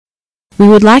We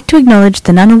would like to acknowledge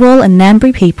the Ngunnawal and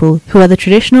Ngambri people who are the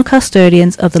traditional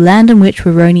custodians of the land on which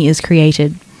Woroni is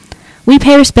created. We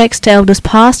pay respects to elders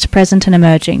past, present and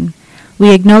emerging.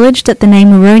 We acknowledge that the name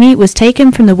Woroni was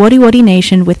taken from the Wadi Wadi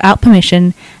nation without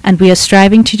permission, and we are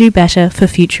striving to do better for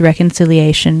future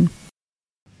reconciliation.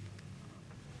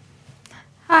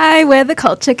 Hi, we're the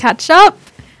Culture Catch Up.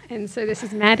 And so this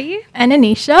is Maddie. And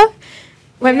Anisha.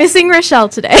 We're missing Rochelle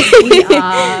today. We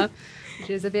are, which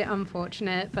is a bit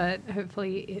unfortunate, but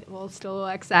hopefully it all still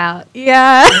works out.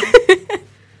 Yeah.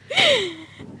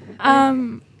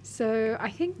 So I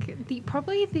think the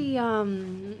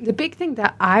big thing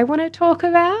that I want to talk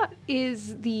about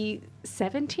is the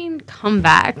 17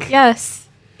 comeback. Yes.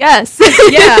 Yeah.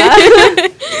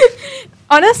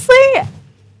 Honestly,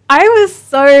 I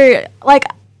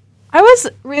was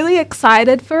really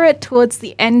excited for it towards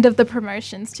the end of the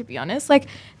promotions, to be honest. Like,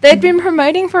 they'd been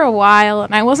promoting for a while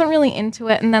and I wasn't really into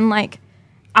it. And then,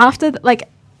 after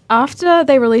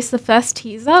they released the first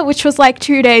teaser, which was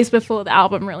 2 days before the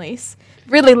album release,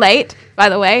 really late, by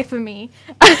the way, for me,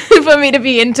 for me to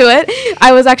be into it,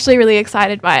 I was actually really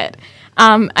excited by it.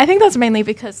 I think that's mainly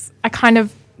because I kind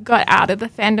of got out of the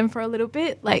fandom for a little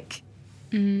bit,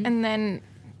 and then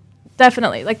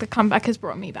definitely, the comeback has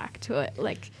brought me back to it,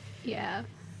 Yeah.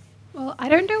 Well, I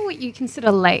don't know what you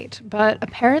consider late, but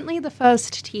apparently the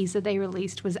first teaser they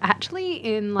released was actually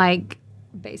in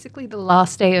basically the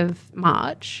last day of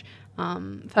March,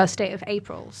 first day of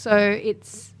April. So it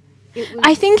was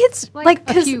I think it's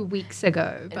a few weeks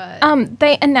ago, but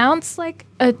they announced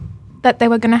that they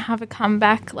were going to have a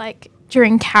comeback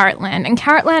during Carrotland, and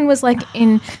Carrotland was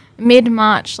in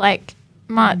mid-March,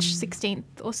 March 16th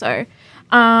or so.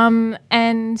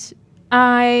 And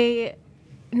I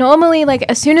normally,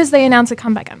 as soon as they announce a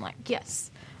comeback, I'm yes,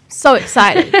 so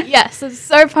excited. Yes, I'm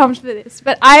so pumped for this.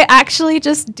 But I actually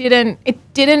just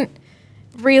it didn't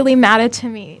really matter to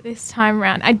me this time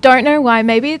around. I don't know why.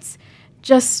 Maybe it's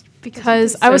just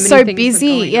because I was so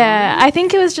busy. Yeah, I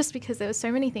think it was just because there were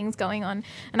so many things going on.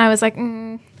 And I was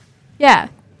yeah,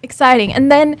 exciting.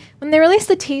 And then when they released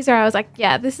the teaser, I was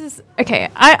yeah, this is, okay,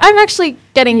 I'm actually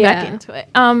getting back into it.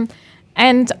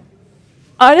 And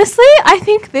honestly, I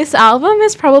think this album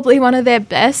is probably one of their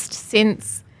best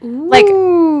since, for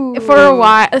a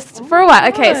while.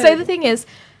 Okay, so the thing is,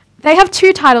 they have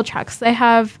 2 title tracks. They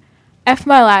have F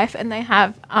My Life and they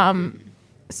have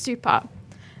Super.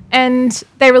 And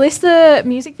they released the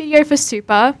music video for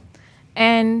Super,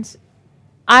 and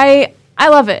I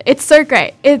love it. It's so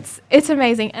great. It's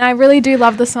amazing, and I really do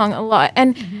love the song a lot.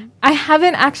 And I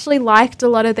haven't actually liked a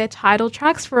lot of their title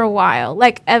tracks for a while.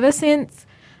 Ever since,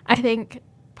 I think,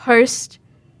 post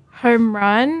Home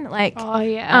Run, oh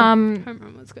yeah, Home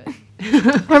Run was good.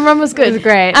 Home Run was good. It was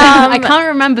great. I can't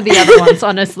remember the other ones,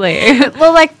 honestly.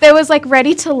 Well, there was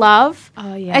Ready to Love.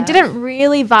 Oh yeah. I didn't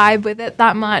really vibe with it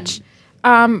that much.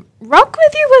 Rock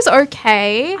With You was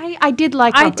okay. I did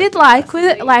like it,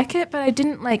 but I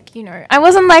didn't I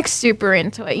wasn't super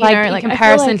into it, in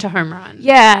comparison to Home Run.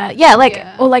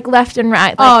 Yeah, or Left and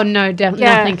Right. Oh no,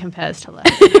 nothing compares to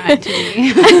Left and Right to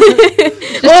me.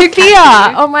 Or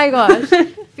Fear. Oh my gosh.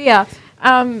 Fear.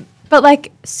 But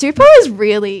Super is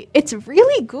really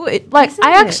good. I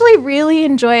actually really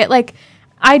enjoy it.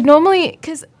 I normally,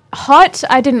 because Hot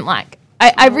I didn't like.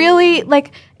 I really,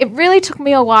 it really took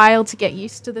me a while to get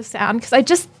used to the sound because I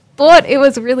just thought it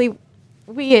was really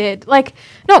weird.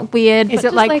 Not weird. Is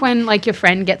it when your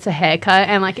friend gets a haircut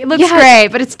and it looks great,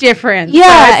 but it's different?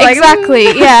 Yeah, so exactly.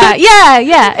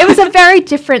 Yeah. It was a very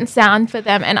different sound for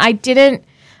them, and I didn't.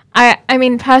 I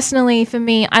mean, personally, for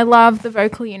me, I love the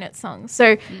vocal unit songs.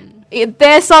 So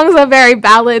their songs are very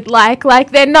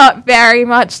ballad-like. They're not very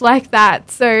much like that.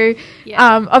 So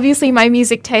obviously my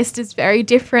music taste is very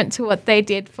different to what they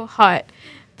did for Hot.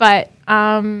 But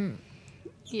I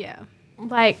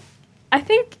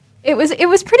think it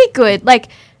was pretty good.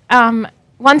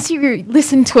 Once you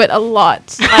listen to it a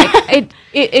lot,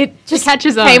 it just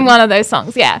catches on. Became one of those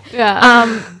songs. Yeah.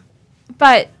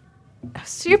 But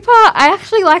Super, I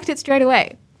actually liked it straight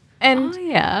away. And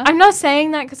I'm not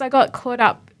saying that because I got caught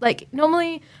up.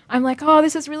 Normally I'm oh,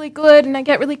 this is really good, and I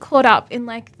get really caught up in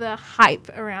the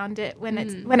hype around it when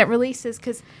it releases,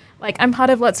 because I'm part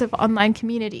of lots of online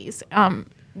communities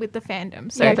with the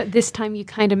fandom. So but this time you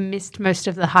kind of missed most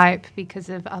of the hype because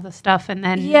of other stuff, and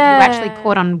then you actually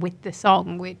caught on with the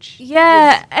song, which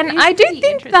I do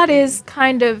think that is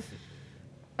kind of,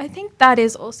 I think that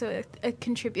is also a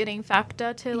contributing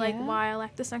factor to why I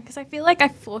like the song, because I feel I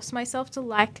force myself to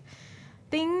like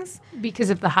things Because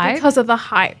of the hype. because of the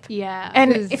hype. Yeah.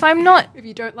 And 'cause if I'm not if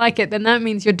you don't like it, then that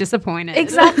means you're disappointed.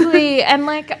 exactly, and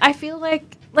like I feel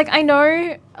like I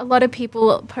know a lot of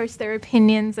people post their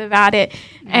opinions about it,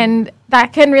 and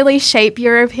that can really shape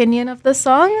your opinion of the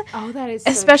song. Oh, that is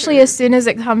Especially as soon as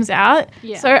it comes out.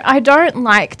 Yeah. So I don't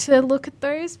like to look at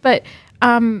those, but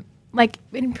like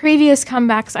in previous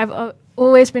comebacks, I've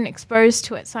always been exposed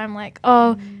to it. So I'm like,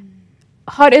 oh,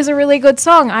 Hot is a really good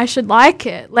song. I should like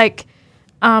it. Like,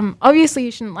 obviously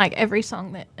you shouldn't like every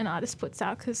song that an artist puts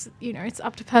out because, you know, it's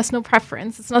up to personal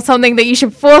preference. It's not something that you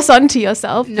should force onto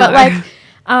yourself. No. But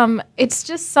like, it's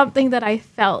just something that I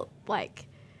felt like,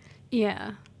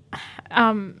 Yeah.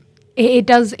 It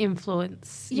does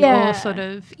influence Yeah. your sort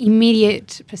of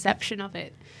immediate perception of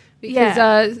it.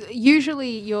 Because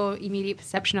usually your immediate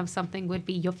perception of something would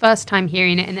be your first time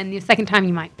hearing it, and then the second time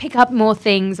you might pick up more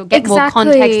things or get more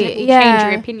context, and it will change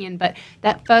your opinion. But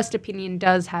that first opinion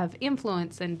does have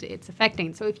influence, and it's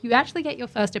affecting. So if you actually get your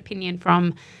first opinion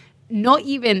from not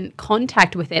even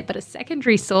contact with it, but a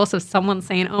secondary source of someone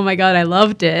saying, oh my God, I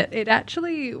loved it, it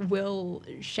actually will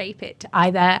shape it to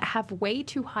either have way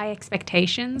too high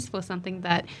expectations for something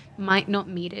that might not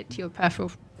meet it to your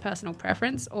personal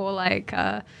preference, or like,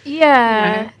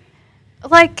 yeah.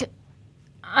 Like,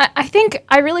 I think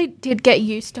I really did get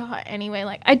used to Hot anyway.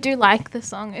 Like, I do like the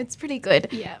song. It's pretty good.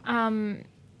 Yeah.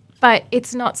 But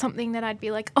it's not something that I'd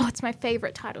be like, oh, it's my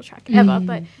favorite title track ever.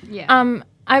 But yeah.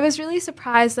 I was really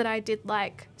surprised that I did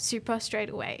like Super straight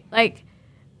away. Like,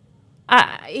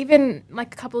 even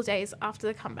like a couple of days after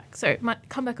the comeback. So my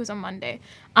comeback was on Monday.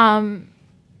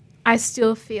 I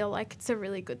still feel like it's a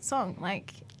really good song.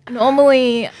 Like,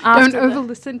 normally after Don't over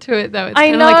listen to it though. It's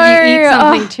I kind of like you eat know.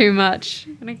 something too much.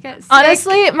 I'm gonna get sick.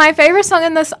 honestly, my favorite song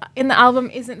in the album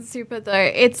isn't Super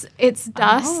though. It's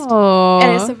Dust,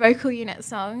 and it's a vocal unit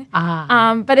song.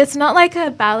 But it's not like a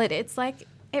ballad. It's like,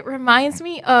 it reminds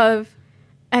me of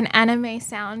an anime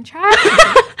soundtrack.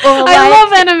 Or I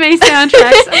love anime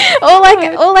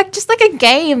soundtracks. or like just like a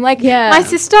game. Like, Yeah. my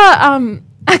sister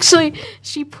actually,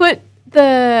 she put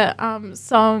the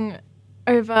song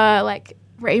over like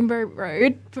Rainbow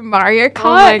Road for Mario Kart.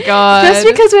 Oh my God. Just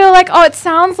because we were like, oh, it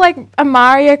sounds like a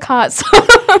Mario Kart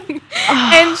song.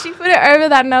 And she put it over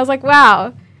that, and I was like,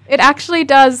 wow, it actually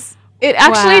does. It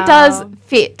actually Wow. does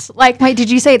fit. Like, Wait, did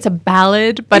you say it's a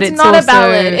ballad? But it's not also a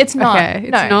ballad. It's not. Okay,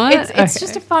 it's no, not. It's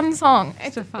just a fun song.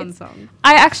 It's a fun song.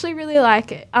 I actually really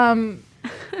like it.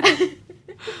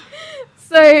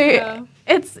 So Yeah.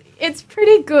 it's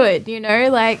pretty good, you know.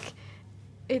 Like,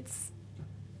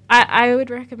 I would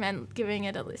recommend giving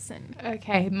it a listen.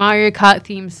 Okay, Mario Kart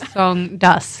theme song,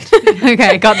 Dust.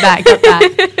 Okay, got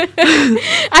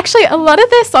that. Actually, a lot of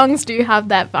their songs do have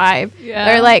that vibe. Yeah.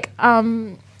 They're like,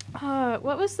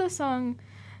 what was the song?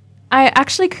 I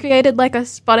actually created like a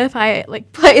Spotify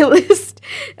like playlist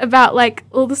about like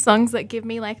all the songs that give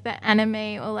me like the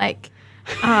anime or like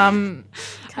kind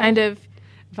of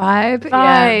Vibe.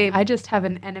 Yeah, I just have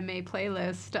an anime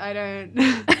playlist. I don't.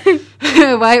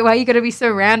 Why you gotta be so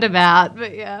roundabout?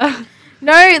 But yeah.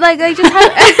 no, like they just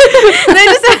have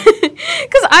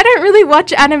because I don't really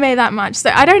watch anime that much, so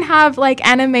I don't have like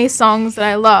anime songs that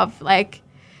I love, like,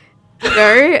 you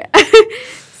know.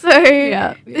 So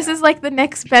this is like the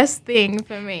next best thing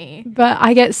for me. But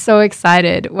I get so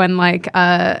excited when like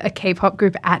a K-pop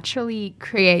group actually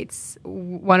creates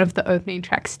one of the opening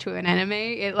tracks to an anime.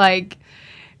 It like,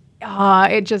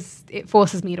 it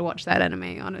forces me to watch that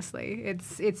anime. Honestly,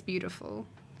 it's beautiful.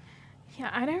 Yeah,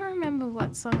 I don't remember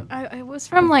what song. I was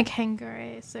from like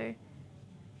Hengare, so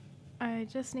I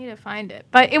just need to find it.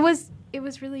 But it was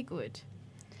really good.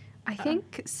 I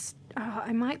think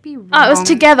I might be wrong. Oh, it was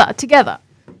Together.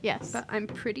 Yes. But I'm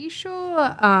pretty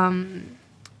sure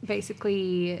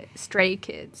basically Stray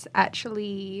Kids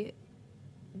actually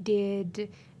did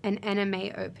an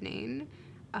anime opening.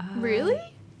 Really?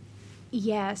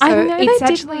 Yeah, so I know they it's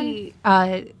did actually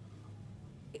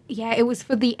it was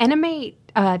for the anime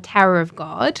Tower of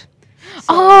God. So,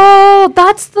 Oh,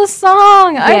 that's the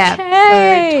song. yeah,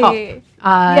 Okay. so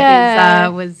Top Yeah.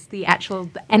 was the actual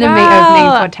anime Wow.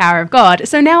 opening for Tower of God.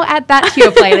 So now add that to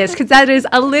your playlist because that is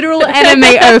a literal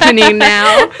anime opening now.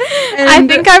 I And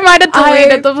think I might have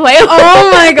deleted the playlist.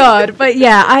 Oh my God. But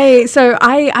yeah,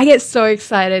 I get so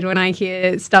excited when I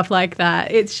hear stuff like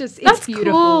that. It's That's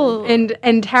beautiful. cool.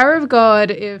 And Tower of God,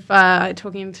 if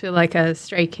talking to like a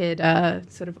Stray Kid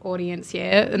sort of audience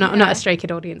here, not a Stray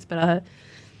Kid audience, but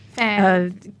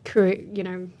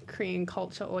Korean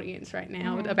culture audience right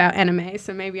now about anime,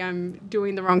 so maybe I'm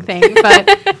doing the wrong thing. But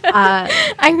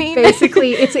I mean,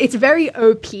 basically, it's very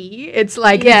OP. It's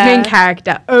like his main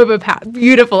character, overpowered,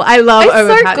 beautiful. I love It's so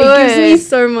overpowered. It gives me good.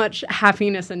 so much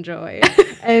happiness and joy.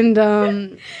 And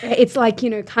it's like,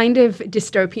 kind of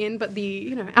dystopian, but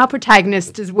our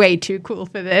protagonist is way too cool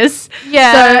for this.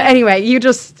 Yeah. So anyway, you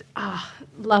just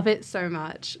love it so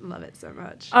much. Love it so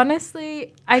much.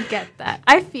 honestly, I get that.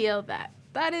 I feel that.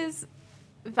 That is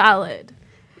valid.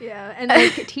 Yeah, and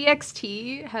like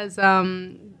TXT has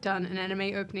done an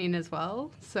anime opening as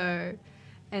well. So,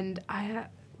 and I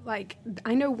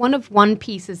know one of One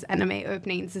Piece's anime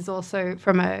openings is also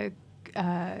from a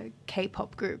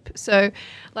K-pop group. So,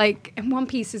 and One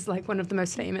Piece is like one of the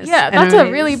most famous. Yeah, that's a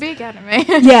animes. really big anime.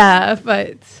 Yeah,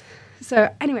 but so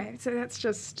anyway, so that's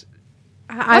just.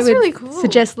 I That's would really cool.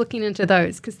 suggest looking into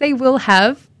those because they will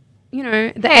have, the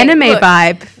Hey, anime look,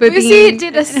 vibe. For Uzi being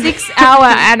did a 6-hour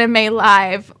anime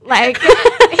live. Like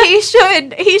he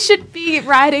should be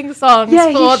writing songs he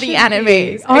for should the be.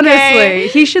 animes. Honestly, okay?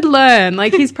 he should learn.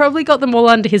 Like he's probably got them all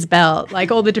under his belt, like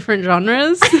all the different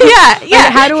genres.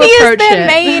 Yeah. how to he is approach their it.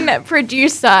 main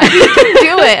producer. He can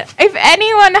do it. If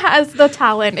anyone has the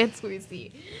talent, it's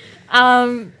Uzi.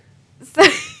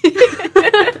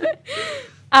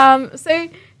 So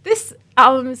this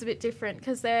album is a bit different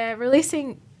because they're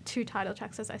releasing 2 title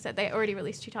tracks. As I said, they already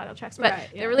released 2 title tracks, but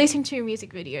they're releasing 2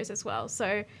 music videos as well.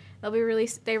 So they'll be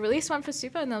released. They released one for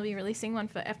Super, and they'll be releasing one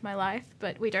for F My Life.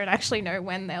 But we don't actually know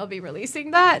when they'll be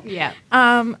releasing that. Yeah.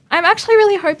 I'm actually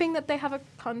really hoping that they have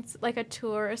a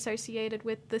tour associated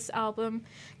with this album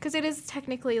because it is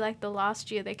technically like the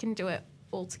last year they can do it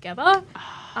all together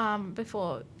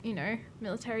before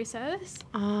military service.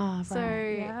 Ah, So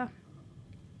yeah.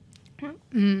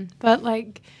 But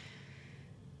like,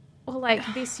 Or like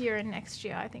this year and next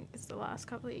year, I think is the last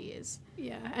couple of years.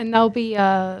 yeah, and they'll be.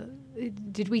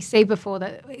 Did we say before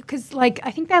that? Because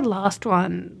I think that last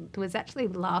one was actually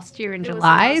last year in It was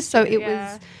July, last so year, it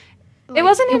yeah. was. It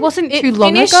wasn't. It wasn't it too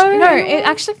long finished- ago. No, it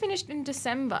actually finished in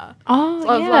December of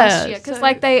of last year because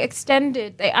so-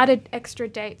 they added extra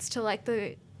dates to like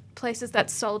the places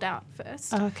that sold out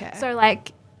first. Okay. So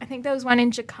like I think there was one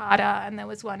in Jakarta and there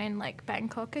was one in like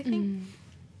Bangkok, I think.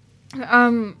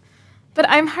 But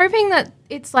I'm hoping that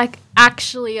it's like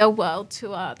actually a world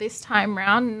tour this time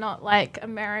round, not like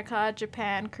America,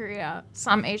 Japan, Korea,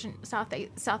 some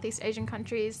Southeast Asian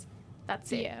countries.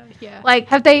 That's it. yeah. Like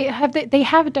They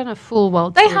have done a full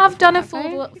world. they tour have done a before,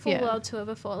 full right? full Yeah. world tour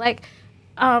before. Like,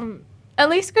 at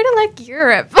least go to like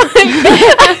Europe.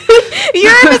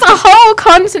 Europe is a whole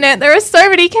continent. There are so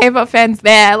many K-pop fans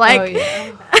there. Like, Oh,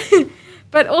 yeah.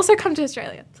 but also come to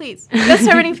Australia, please. There's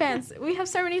so many fans. We have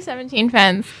so many 17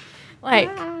 fans. Like,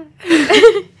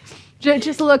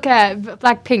 Just look at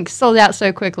Blackpink sold out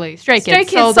so quickly. Stray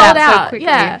Kids Sold sold out so out, quickly.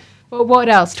 yeah. Well, what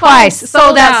else? Twice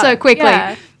sold out so quickly.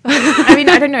 Yeah. I mean,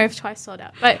 I don't know if Twice sold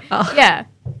out, but Oh. yeah,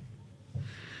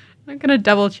 I'm gonna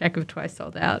double check if Twice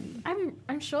sold out.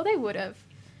 I'm sure they would have.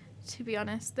 To be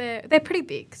honest, they're pretty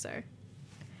big, so.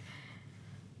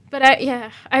 But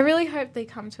I really hope they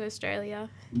come to Australia.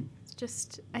 It's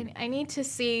just I need to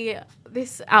see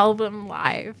this album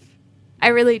live. I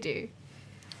really do.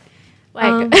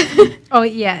 Like, Oh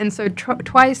yeah, and so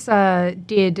Twice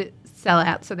did sell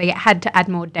out, so they had to add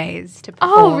more days to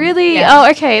perform. oh really? Yeah. Oh,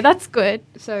 okay, that's good.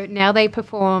 So now they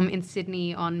perform in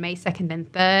Sydney on May 2nd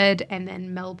and 3rd, and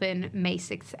then Melbourne May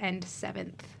 6th and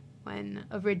 7th. When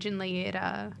originally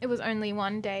It was only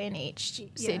one day in each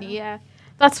city. Yeah,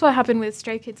 that's what happened with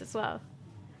Stray Kids as well.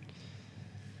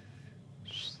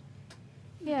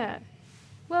 Yeah.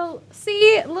 Well,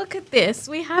 see, look at this.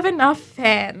 We have enough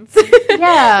fans.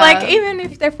 Yeah. Like, even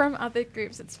if they're from other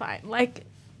groups, it's fine. Like,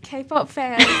 K-pop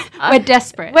fans. we're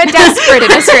desperate. We're desperate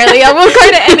in Australia. We'll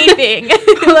go to anything.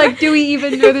 Like, do we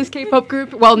even know this K-pop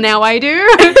group? Well, now I do.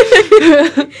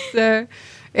 So,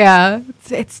 yeah,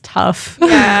 it's tough.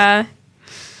 Yeah.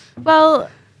 Well,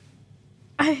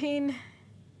 I mean,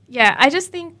 yeah, I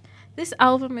just think this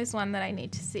album is one that I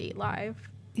need to see live.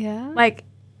 Yeah. Like,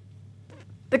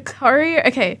 the choreo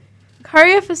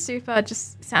for Super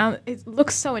it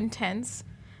looks so intense,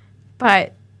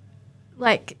 but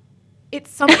like it's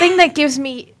something that gives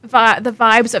me the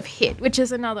vibes of Hit, which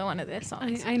is another one of their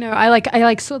songs. I know.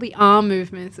 I saw the arm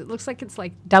movements. It looks like it's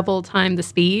like double time the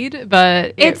speed,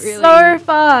 but It's really, so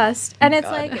fast, and it's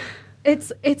God. like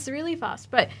it's really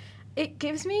fast, but it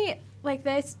gives me like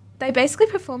they basically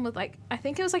perform with like I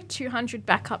think it was like 200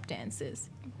 backup dancers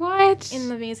what in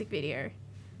the music video,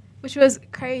 which was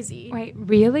crazy. Wait,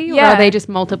 really? Or Yeah. are they just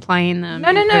multiplying them? No,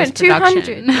 in no,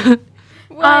 post-production? 200.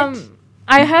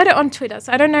 I heard it on Twitter,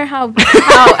 so I don't know how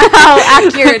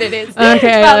accurate it is.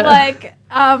 Okay. But like,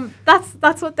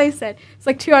 that's what they said. It's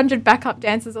like 200 backup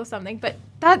dancers or something. But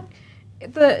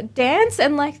the dance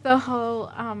and like the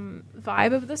whole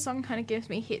vibe of the song kind of gives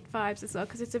me hit vibes as well,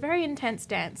 because it's a very intense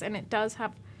dance and it does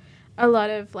have a lot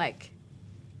of like,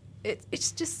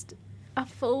 it's just a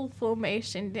full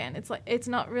formation dance. It's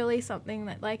not really something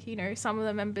that like, you know, some of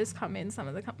the members come in, some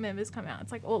of the members come out.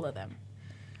 It's like all of them.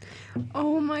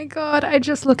 Oh my god, I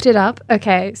just looked it up.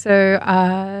 Okay,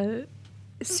 so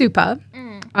Super,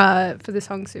 for the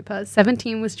song Super,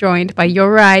 17 was joined by,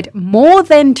 you're right, more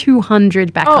than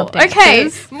 200 backup dancers. Okay,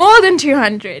 more than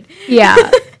 200. Yeah.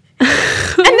 And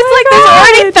it's like there's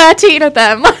already 13 of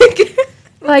them.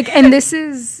 Like, and this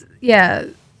is, yeah,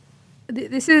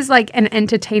 this is like an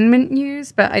entertainment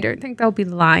news, but I don't think they'll be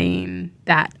lying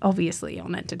that obviously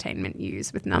on entertainment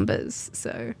news with numbers,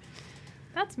 so.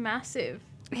 That's massive.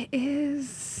 It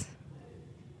is.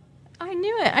 I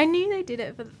knew it. I knew they did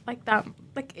it for like that.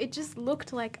 Like it just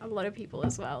looked like a lot of people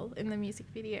as well in the music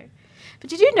video. But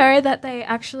did you know that they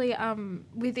actually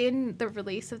within the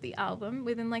release of the album,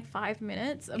 within like 5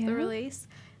 minutes of the release,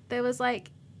 there was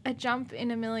like a jump in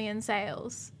 1 million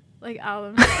sales, like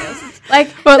album sales.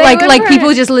 Like well, like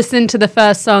people just listen to the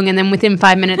first song and then within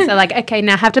 5 minutes they're like, okay,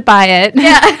 now I have to buy it.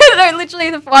 Yeah, no, literally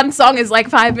the one song is like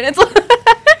 5 minutes.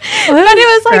 Well, but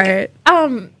it was like great.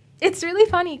 it's really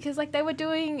funny because like they were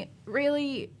doing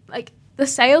really like the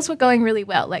sales were going really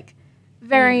well, like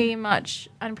very much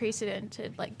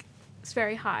unprecedented, like it's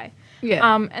very high.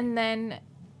 Yeah. And then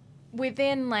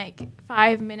within like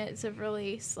 5 minutes of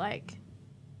release, like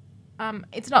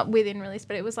it's not within release,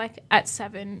 but it was like at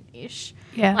 7-ish.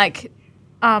 Yeah. Like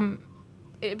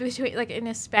between like in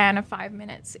a span of 5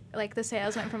 minutes, like the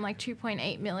sales went from like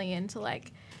 2.8 million to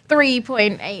like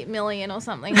 3.8 million or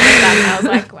something like that. And I was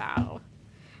like, wow.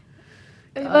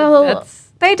 Well,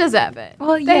 they deserve it.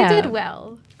 Well, yeah. They did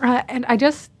well. And I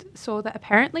just saw that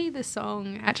apparently this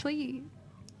song actually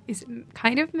is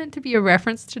kind of meant to be a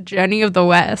reference to Journey of the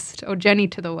West, or Journey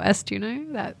to the West, you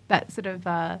know? That sort of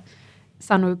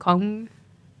Sun Wukong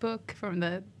book from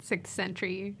the 6th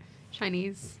century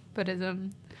Chinese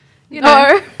Buddhism. You know?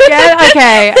 No.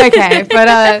 Yeah, okay.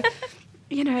 But,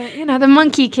 you know, the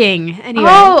Monkey King. Anyway.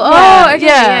 Okay.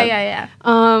 Yeah.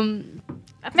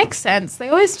 That makes sense. They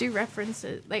always do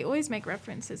references. They always make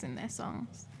references in their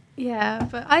songs. Yeah,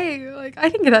 but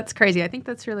I think that's crazy. I think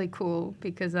that's really cool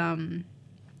because I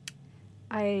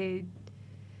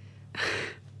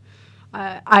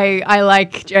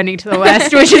like Journey to the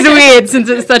West, which is weird since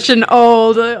it's such an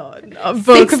old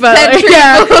book, but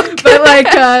yeah, book. But like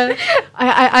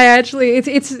I actually it's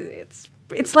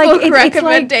like book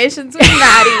recommendations with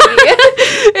Maddie.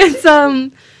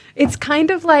 It's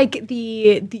kind of like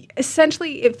the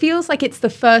essentially it feels like it's the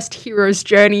first hero's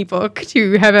journey book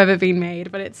to have ever been made,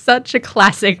 but it's such a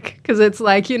classic because it's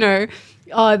like, you know,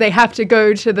 they have to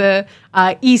go to the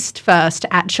east first,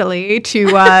 actually,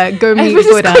 to go meet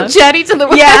Buddha. Journey to the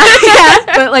West. Yeah.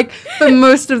 But like for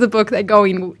most of the book, they're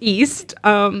going east,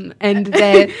 and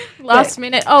they're last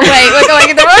minute. Oh wait, we're going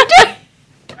in the wrong direction.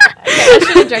 Okay, I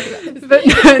should have joked about this.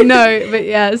 But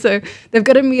yeah, so they've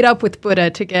got to meet up with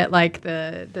Buddha to get like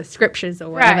the scriptures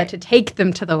or whatever to take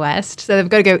them to the west. So they've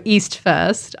got to go east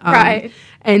first. Right.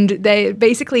 And they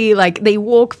basically like they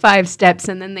walk 5 steps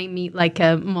and then they meet like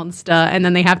a monster and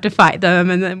then they have to fight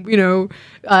them. And then, you know,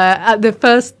 at the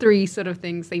first 3 sort of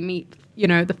things they meet, you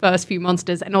know, the first few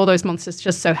monsters, and all those monsters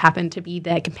just so happen to be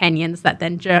their companions that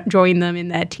then join them in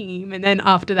their team. And then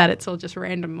after that, it's all just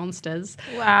random monsters.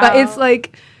 Wow. But it's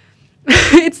like,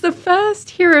 it's the first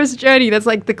hero's journey that's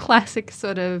like the classic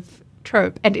sort of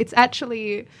trope. And it's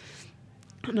actually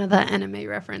another anime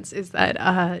reference is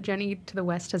that Journey to the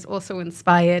West has also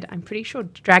inspired, I'm pretty sure,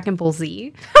 Dragon Ball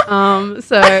Z.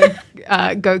 So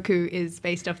Goku is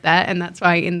based off that, and that's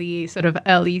why in the sort of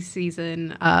early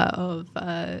season of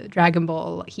Dragon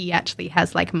Ball, he actually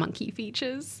has like monkey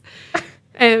features.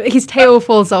 His tail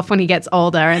falls off when he gets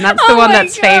older, and that's the one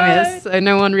that's famous. So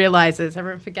no one realizes,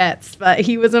 everyone forgets. But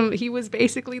he was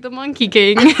basically the Monkey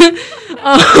King.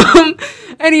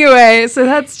 Anyway, so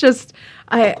that's just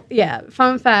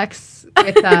fun facts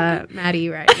with Maddie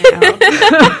right now.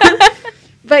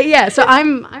 But yeah, so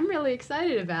I'm really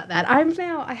excited about that.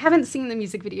 I haven't seen the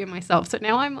music video myself, so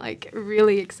now I'm like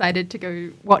really excited to go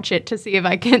watch it to see if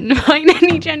I can find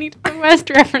any Journey to the West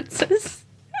references.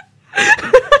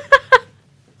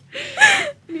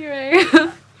 Anyway,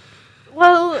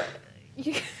 well,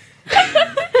 I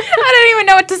don't even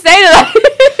know what to say to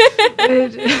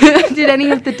that. Did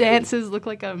any of the dancers look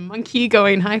like a monkey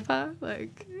going hyper?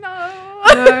 Like no.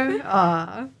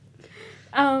 Ah.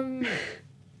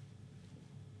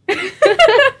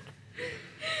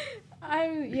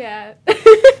 Yeah.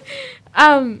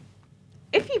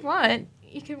 If you want,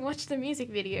 you can watch the music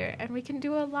video and we can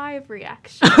do a live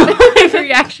reaction. Live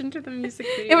reaction to the music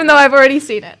video. Even though I've already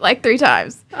seen it like 3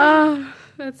 times. Oh,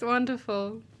 that's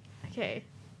wonderful. Okay.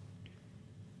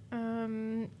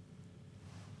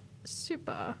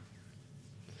 Super.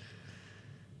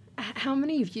 How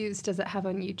many views does it have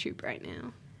on YouTube right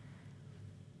now?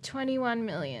 21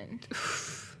 million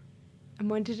And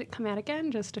when did it come out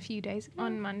again? Just a few days ago?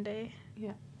 on Monday.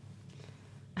 Yeah.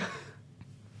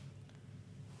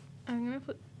 I'm gonna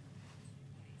put.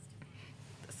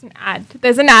 There's an ad.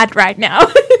 There's an ad right now.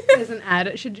 There's an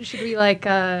ad. Should we like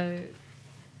yeah.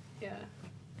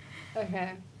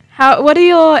 Okay. What are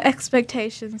your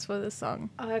expectations for the song?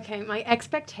 Okay, my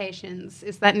expectations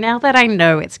is that now that I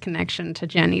know its connection to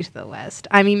Journey to the West,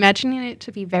 I'm imagining it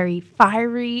to be very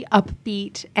fiery,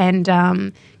 upbeat,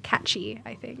 and catchy,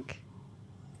 I think.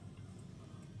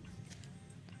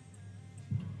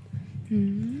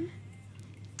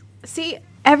 See,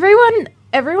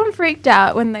 everyone freaked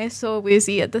out when they saw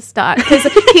Woozy at the start because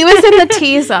he was in the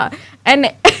teaser and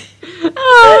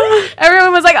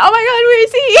everyone was like, "Oh my God,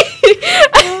 Woozy!"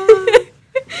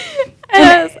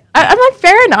 And I'm like,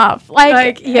 fair enough.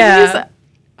 Like yeah.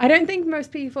 I don't think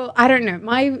most people. I don't know.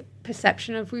 My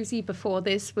perception of Woozy before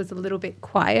this was a little bit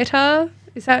quieter.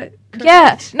 Is that correct?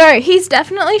 Yeah, no, he's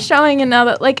definitely showing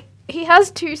another, like, he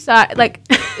has 2 sides, like,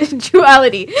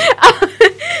 duality.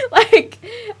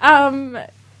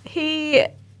 He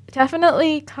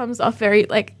definitely comes off very,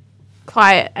 like,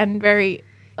 quiet and very,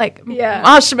 like,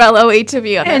 marshmallowy, to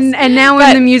be honest. And now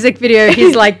in the music video,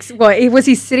 he's like, was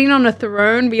he sitting on a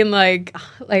throne being like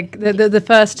the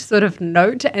first sort of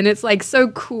note? And it's, like, so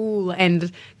cool and,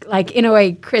 like, in a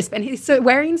way crisp. And he's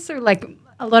wearing like,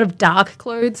 a lot of dark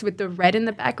clothes with the red in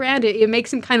the background. It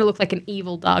makes him kind of look like an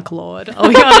evil Dark Lord, I'll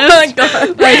be honest.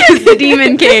 Like, he's the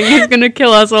Demon King. He's going to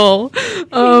kill us all. He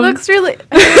looks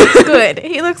good.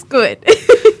 He looks good.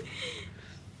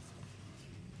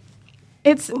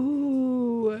 It's...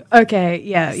 Ooh. Okay,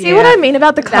 yeah. See what I mean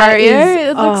about the choreo?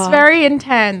 It looks very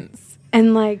intense.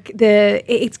 And, like,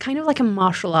 it's kind of like a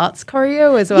martial arts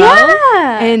choreo as well.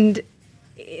 Yeah. And...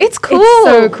 It's cool. It's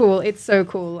so cool. It's so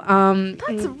cool.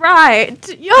 That's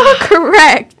right. You're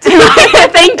correct.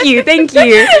 Thank you.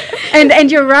 And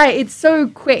you're right. It's so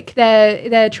quick.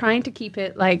 They're trying to keep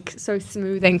it like so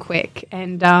smooth and quick.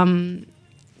 And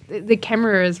the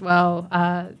camera as well.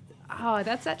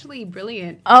 That's actually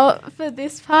brilliant. Oh, for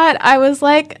this part, I was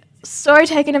like so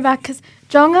taken aback because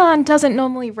Jonghan doesn't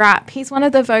normally rap. He's one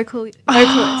of the vocalists.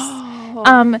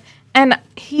 And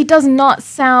he does not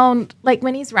sound like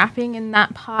when he's rapping in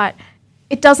that part,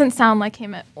 it doesn't sound like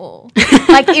him at all.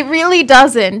 Like, it really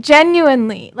doesn't.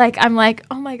 Genuinely. Like, I'm like,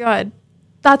 oh my God,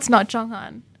 that's not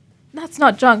Jonghan. That's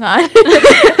not Jonghan.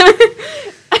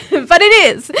 But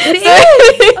it is. It is.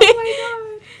 Oh my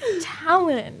God.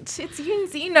 Talent. It's Yoon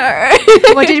Zeno.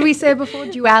 What did we say before?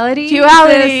 Duality?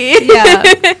 Yeah.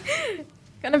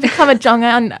 Gonna become a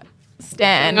Jonghan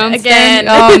stan again.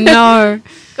 Oh no.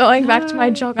 Going back to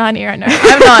my Jonghan era. No,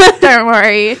 I'm not. Don't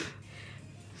worry.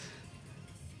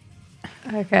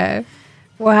 Okay.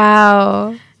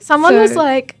 Wow. Someone was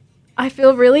like, I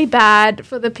feel really bad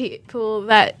for the people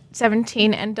that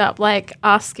 17 end up, like,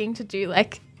 asking to do,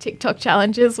 like, TikTok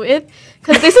challenges with.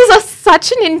 Because this is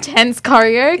such an intense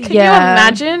choreo. Can you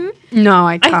imagine? No,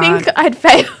 I can't. I think I'd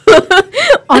fail.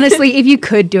 Honestly, if you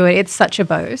could do it, it's such a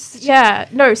boast. Yeah.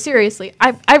 No, seriously.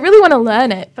 I really want to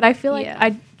learn it. But I feel like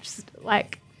I just,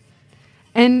 like...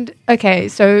 And, okay,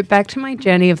 so back to my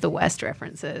Journey of the West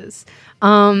references.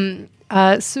 Suwon,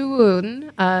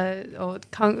 or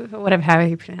whatever, how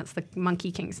you pronounce the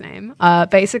Monkey King's name,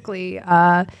 basically,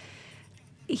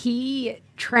 he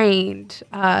trained,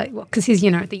 because he's,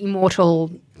 the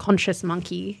immortal conscious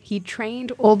monkey, he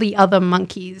trained all the other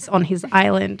monkeys on his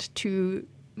island to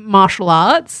martial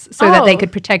arts so that they could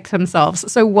protect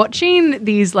themselves. So watching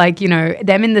these, like,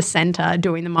 them in the center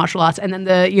doing the martial arts and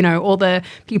then all the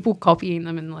people copying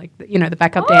them and, like, the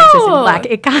backup dancers in black,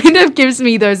 it kind of gives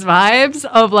me those vibes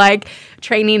of, like,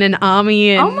 training an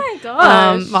army and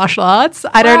martial arts.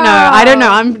 I don't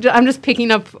know. I'm just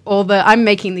picking up I'm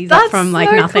making these up from,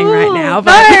 like, nothing right now.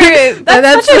 But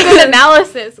that's such a good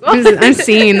analysis. I'm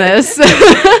seeing this.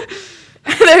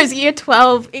 Those year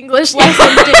 12 English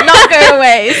lessons did not go to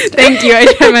waste. Thank you.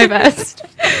 I tried my best.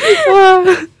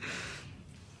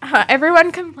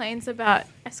 Everyone complains about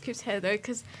Scoop's hair, though,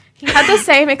 because he had the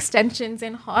same extensions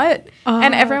in Hot,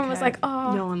 and everyone was like,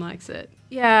 oh. No one likes it.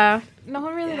 Yeah, no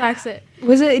one really likes it.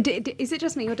 Is it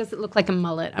just me, or does it look like a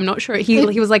mullet? I'm not sure. He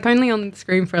was, like, only on the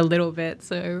screen for a little bit,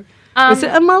 so... was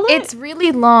it a mullet? It's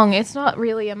really long. It's not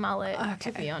really a mullet,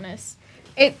 to be honest.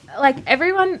 it like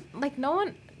everyone, like no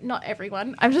one, not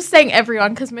everyone. I'm just saying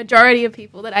everyone because majority of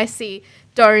people that I see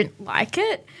don't like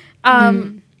it.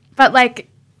 But like,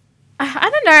 I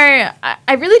don't know.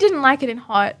 I really didn't like it in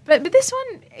Hot, but this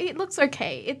one, it looks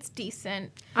okay. It's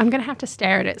decent. I'm gonna have to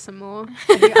stare at it some more.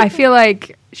 I feel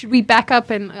like should we back up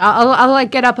and I'll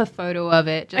like get up a photo of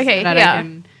it just Okay, so that yeah. I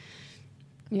can.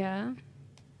 Yeah.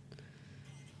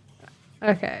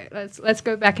 Okay, let's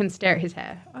go back and stare at his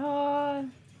hair. Oh,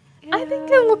 I think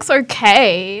it looks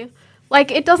okay. Like,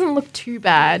 it doesn't look too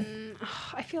bad.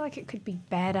 I feel like it could be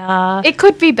better. It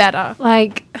could be better.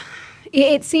 Like,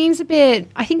 it seems a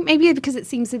bit. I think maybe because it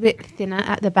seems a bit thinner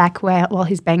at the back, while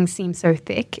his bangs seem so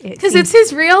thick. Because it's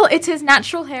his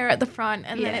natural hair at the front,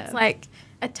 and then Yeah. it's like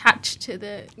attached to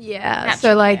the Yeah. So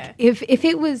natural like hair. if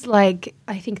it was like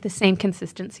I think the same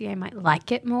consistency I might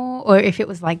like it more, or if it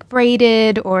was like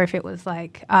braided, or if it was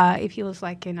like if he was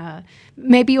like in a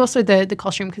maybe also the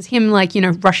costume because him like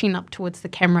rushing up towards the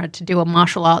camera to do a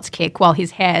martial arts kick while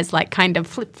his hair is like kind of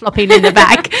flip flopping in the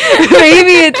back.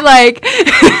 Maybe it's like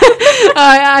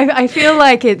I feel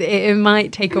like it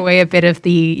might take away a bit of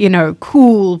the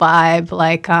cool vibe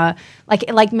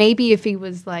like maybe if he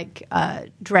was like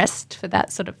dressed for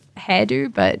that sort of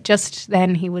hairdo, but just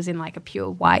then he was in like a pure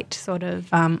white sort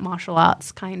of martial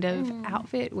arts kind of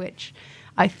outfit, which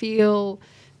I feel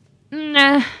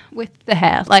with the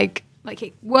hair like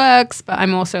it works, but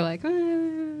I'm also like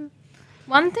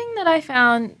One thing that I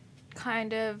found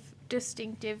kind of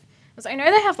distinctive was I know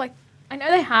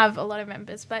they have a lot of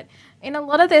members, but in a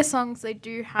lot of their songs they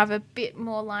do have a bit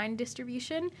more line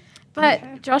distribution. But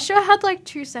Okay. Joshua had like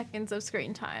 2 seconds of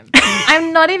screen time.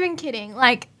 I'm not even kidding.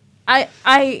 Like I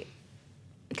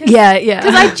yeah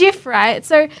because I GIF, right?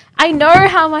 So I know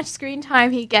how much screen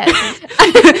time he gets.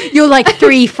 you're like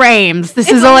 3 frames. This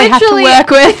It's is all I have to literally- work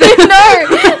with.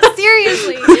 No,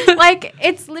 seriously. Like,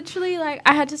 it's literally like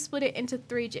I had to split it into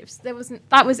 3 GIFs. That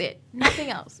was it. Nothing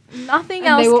else. Nothing And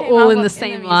else. they were came all up in the music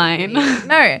same video. line.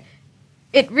 No,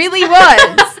 it really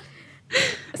was.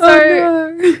 So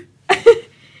Oh, no.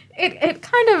 it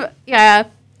kind of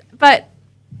but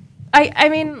I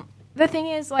mean the thing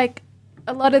is like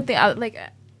a lot of the like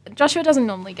Joshua doesn't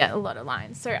normally get a lot of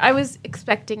lines, so I was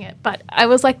expecting it, but I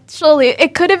was like, surely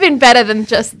it could have been better than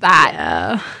just that.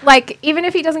 Yeah. Like, even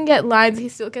if he doesn't get lines, he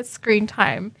still gets screen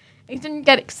time. He didn't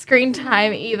get screen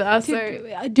time either,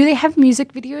 so Do they have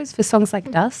music videos for songs like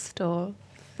Dust or?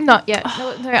 not yet.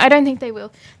 No, I don't think they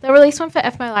will. They'll release one for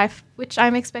F My Life, which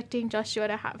I'm expecting Joshua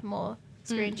to have more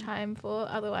screen time for.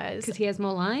 Otherwise, Because he has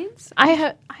more lines.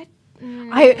 I'll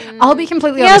I'll be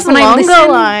completely He honest. has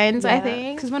longer lines, I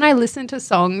think. Because when I listen to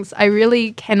songs, I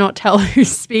really cannot tell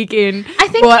who's speaking. I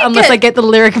think you unless I get the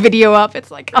lyric video up, it's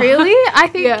like Really? I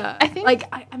think. Yeah. I think. Like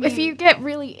I mean, if you get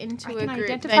really into I a can group,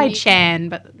 identify then you Chan,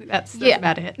 but that's Yeah.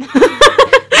 about it.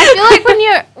 I feel like when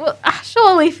you're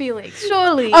surely Felix,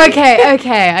 surely. Okay,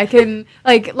 I can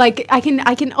I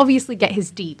can obviously get his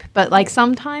deep, but like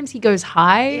sometimes he goes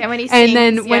high. Yeah, when he and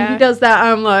then sings, when yeah. he does that,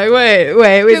 I'm like, wait,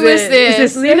 Who is Is this?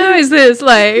 this Lena? Is this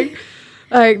like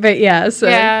but yeah, so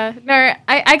Yeah. No,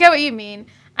 I get what you mean.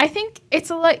 I think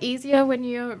it's a lot easier when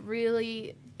you're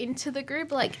really into the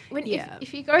group. Like when Yeah.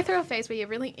 if you go through a phase where you're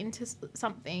really into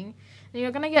something, then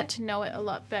you're gonna get to know it a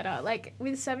lot better. Like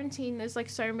with 17, there's like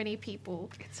so many people.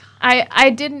 I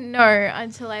didn't know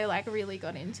until I like really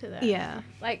got into them. Yeah.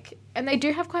 Like, and they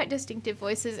do have quite distinctive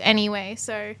voices anyway,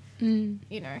 so you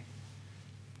know,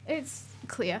 it's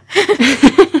clear.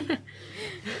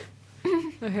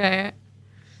 Okay.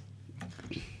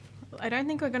 I don't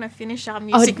think we're gonna finish our Oh,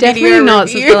 music definitely video not.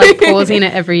 Since review. we're like pausing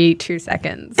it every 2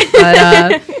 seconds,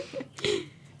 but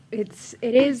it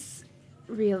is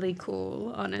really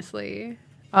cool, honestly.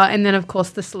 And then of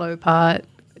course the slow part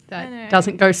I know. that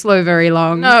doesn't go slow very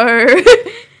long. No.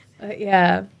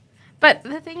 Yeah. But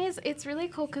the thing is, it's really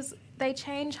cool because they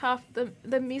change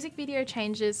the music video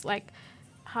changes like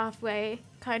halfway,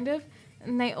 kind of,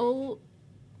 and they all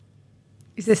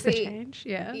Is this the See, change?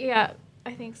 Yeah. yeah,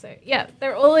 I think so. Yeah,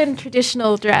 they're all in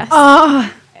traditional dress.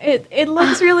 Oh, It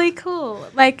looks really cool.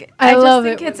 Like I just love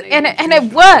think it when it's they and do it, and it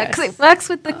traditional works. dress. It works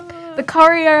with the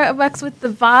choreo. It works with the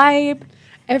vibe.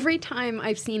 every time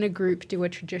I've seen a group do a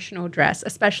traditional dress,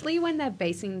 especially when they're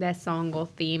basing their song or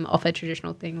theme off a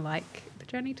traditional thing like The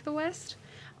Journey to the West,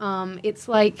 it's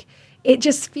like it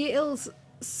just feels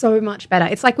so much better.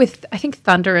 It's like with I think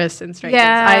Thunderous and Stray Kids.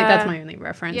 Yeah. That's my only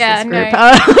reference. Yeah, this group.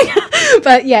 no.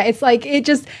 But yeah, it's like it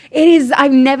is.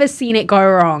 I've never seen it go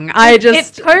wrong.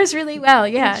 It goes really well.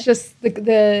 Yeah. It's just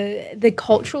the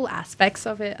cultural aspects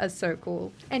of it are so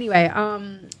cool. Anyway,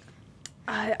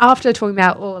 after talking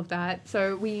about all of that,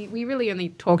 so we really only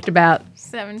talked about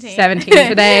 17. 17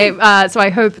 today. So I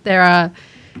hope there are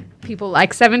people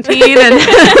like 17 and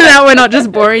that we're not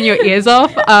just boring your ears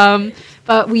off.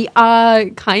 But we are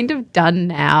kind of done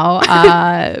now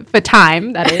for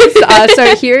time, that is.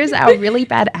 So here's our really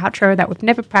bad outro that we've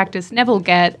never practiced, never will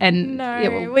get, and it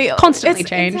will constantly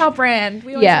change. It's our brand.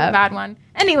 We always have a bad one.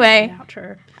 Anyway.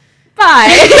 Outro.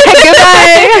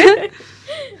 Bye. Goodbye.